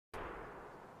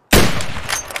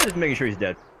Just making sure he's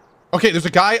dead. Okay, there's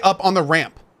a guy up on the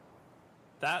ramp.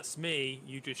 That's me.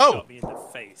 You just shot me in the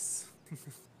face.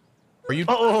 Are you?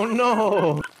 Oh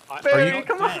no! I'm not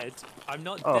dead. I'm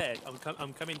not dead.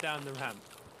 I'm coming down the ramp.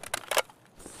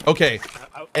 Okay.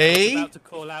 I was about to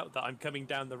call out that I'm coming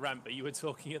down the ramp, but you were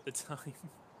talking at the time.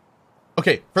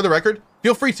 Okay, for the record,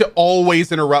 feel free to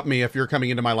always interrupt me if you're coming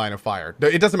into my line of fire.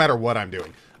 It doesn't matter what I'm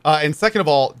doing. And second of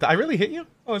all, did I really hit you?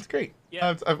 Oh, that's great.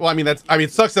 Yeah. Well, I mean,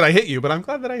 it sucks that I hit you, but I'm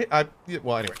glad that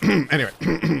well, anyway. Anyway.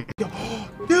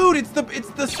 Dude, it's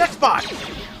the sex bot.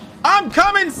 I'm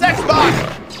coming, sex bot.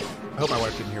 I hope my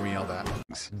wife didn't hear me yell that.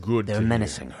 Good. They're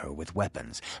menacing her with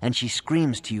weapons, and she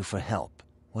screams to you for help.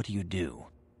 What do you do?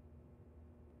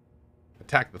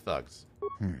 Attack the thugs.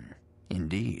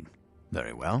 Indeed.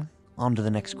 Very well. On to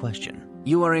the next question.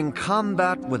 You are in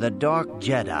combat with a dark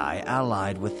Jedi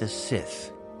allied with the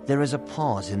Sith. There is a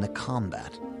pause in the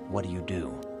combat. What do you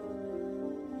do?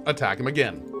 Attack him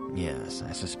again. Yes,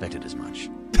 I suspected as much.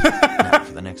 Now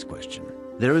for the next question.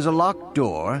 There is a locked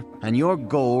door, and your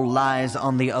goal lies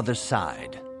on the other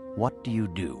side. What do you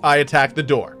do? I attack the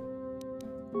door.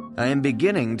 I am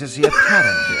beginning to see a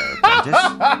pattern here, Apprentice.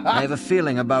 I have a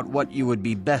feeling about what you would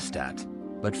be best at.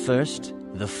 But first,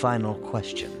 the final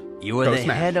question. You are the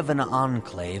head of an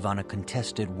enclave on a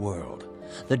contested world.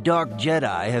 The Dark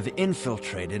Jedi have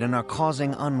infiltrated and are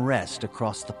causing unrest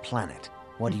across the planet.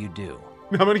 What do you do?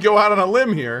 I'm going to go out on a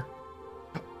limb here.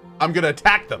 I'm going to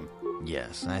attack them.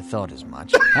 Yes, I thought as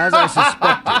much. As I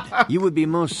suspected, you would be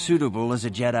most suitable as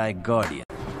a Jedi Guardian.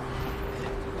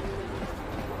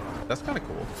 That's kind of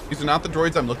cool. These are not the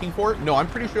droids I'm looking for? No, I'm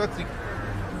pretty sure that's the...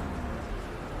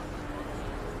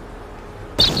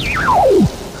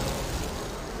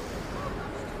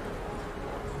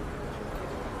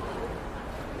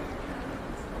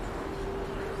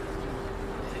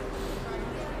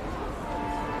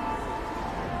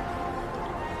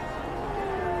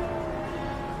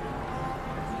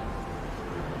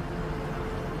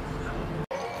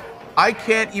 I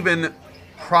can't even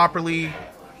properly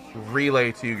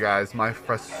relay to you guys my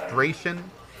frustration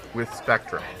with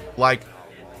Spectrum. Like,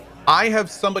 I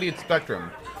have somebody at Spectrum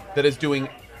that is doing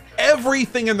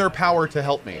everything in their power to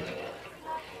help me,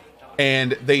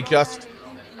 and they just,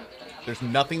 there's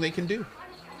nothing they can do.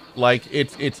 Like,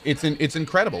 it's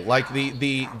incredible. Like it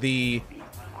is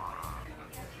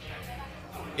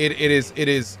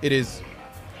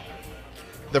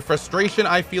the frustration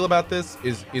I feel about this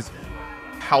is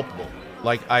palpable.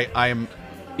 Like, I am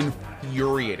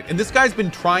infuriated. And this guy's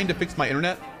been trying to fix my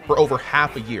internet for over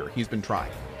half a year. He's been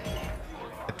trying.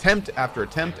 Attempt after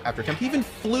attempt after attempt. He even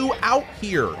flew out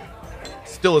here.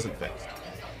 Still isn't fixed.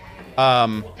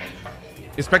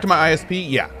 Is Spectrum my ISP?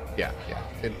 Yeah.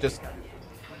 It just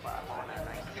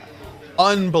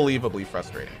unbelievably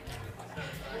frustrating.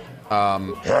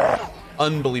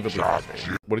 Unbelievably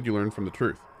frustrating. What did you learn from the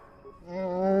truth?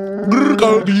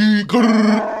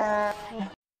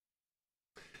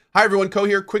 Hi everyone, Ko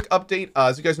here. Quick update.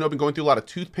 As you guys know, I've been going through a lot of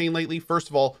tooth pain lately. First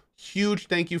of all, huge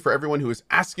thank you for everyone who is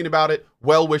asking about it.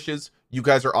 Well wishes. You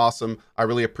guys are awesome. I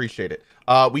really appreciate it.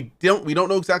 We don't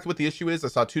know exactly what the issue is. I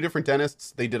saw 2 different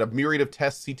dentists. They did a myriad of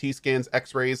tests, CT scans,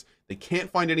 x-rays. They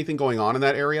can't find anything going on in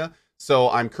that area. So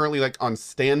I'm currently like on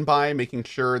standby, making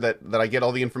sure that I get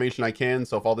all the information I can.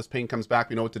 So if all this pain comes back,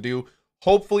 we know what to do.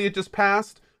 Hopefully it just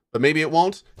passed, but maybe it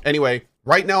won't. Anyway,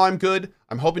 right now I'm good.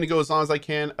 I'm hoping to go as long as I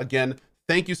can. Again,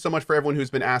 thank you so much for everyone who's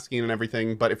been asking and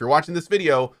everything. But if you're watching this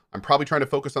video, I'm probably trying to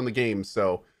focus on the game.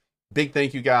 So big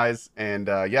thank you guys. And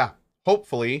yeah,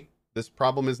 hopefully this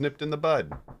problem is nipped in the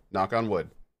bud. Knock on wood.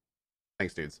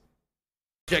 Thanks, dudes.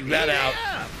 Check that out.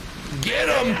 Get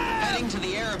him! Heading to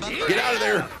the air above. Get out of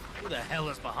there! Who the hell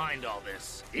is behind all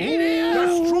this?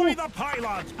 Destroy the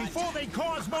pylons before they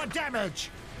cause more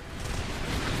damage!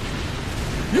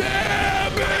 Yeah,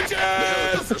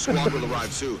 bitches! The squad will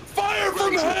arrive soon. Fire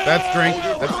from hell! That's drink.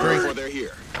 That's Before drink. they're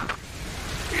here.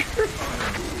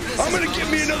 I'm gonna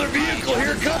give me another vehicle.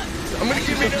 Here it comes. I'm gonna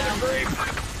give me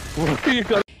another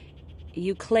grape.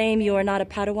 You claim you are not a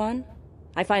Padawan?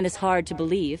 I find this hard to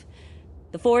believe.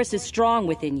 The Force is strong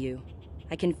within you.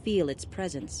 I can feel its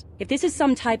presence. If this is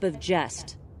some type of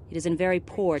jest, it is in very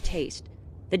poor taste.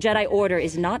 The Jedi Order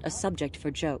is not a subject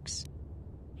for jokes.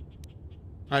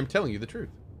 I'm telling you the truth.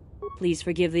 Please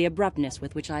forgive the abruptness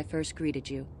with which I first greeted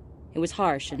you. It was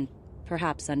harsh and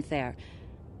perhaps unfair.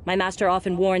 My master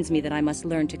often warns me that I must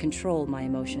learn to control my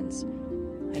emotions.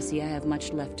 I see I have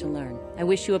much left to learn. I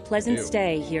wish you a pleasant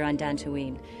stay here on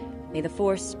Dantooine. May the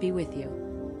Force be with you.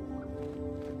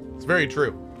 It's very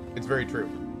true. It's very true.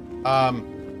 I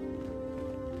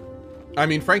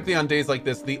mean, frankly, on days like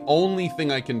this, the only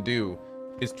thing I can do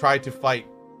is try to fight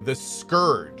the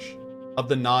scourge of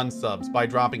the non-subs by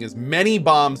dropping as many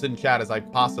bombs in chat as I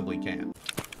possibly can.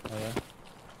 Oh, yeah.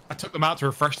 I took them out to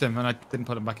refresh them, and I didn't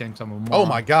put them back in because I'm a moron. Oh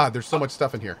my god, there's so much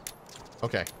stuff in here.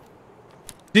 Okay.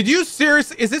 Did you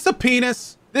seriously? Is this a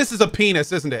penis? This is a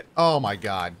penis, isn't it? Oh my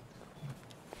god.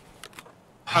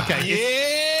 Okay.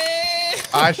 Yeah.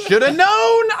 I should have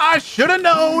known. I should have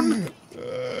known.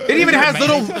 It even has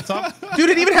little, dude.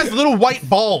 It even has little white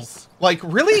balls. Like,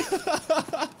 really?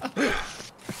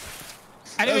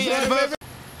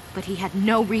 But he had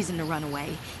no reason to run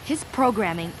away. His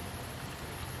programming...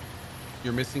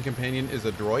 Your missing companion is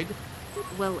a droid?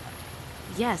 Well,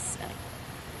 yes.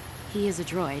 He is a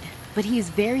droid. But he is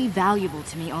very valuable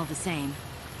to me all the same.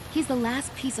 He's the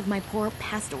last piece of my poor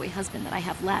passed-away husband that I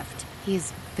have left. He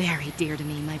is very dear to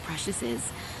me, my precious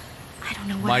is. I don't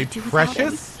know what I'd do without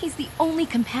him. He's the only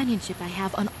companionship I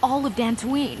have on all of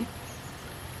Dantooine.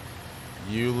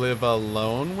 You live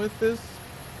alone with this?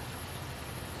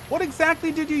 What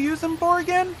exactly did you use him for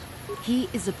again? He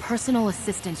is a personal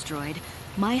assistance droid.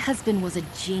 My husband was a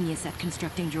genius at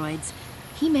constructing droids.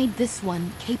 He made this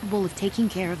one capable of taking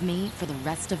care of me for the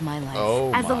rest of my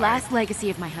life. As the last legacy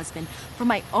of my husband, for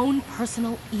my own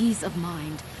personal ease of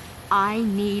mind, I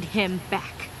need him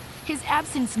back. His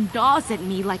absence gnaws at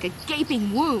me like a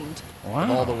gaping wound.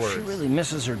 Wow, all the words. She really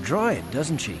misses her droid,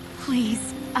 doesn't she?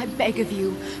 Please, I beg of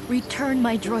you, return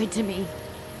my droid to me.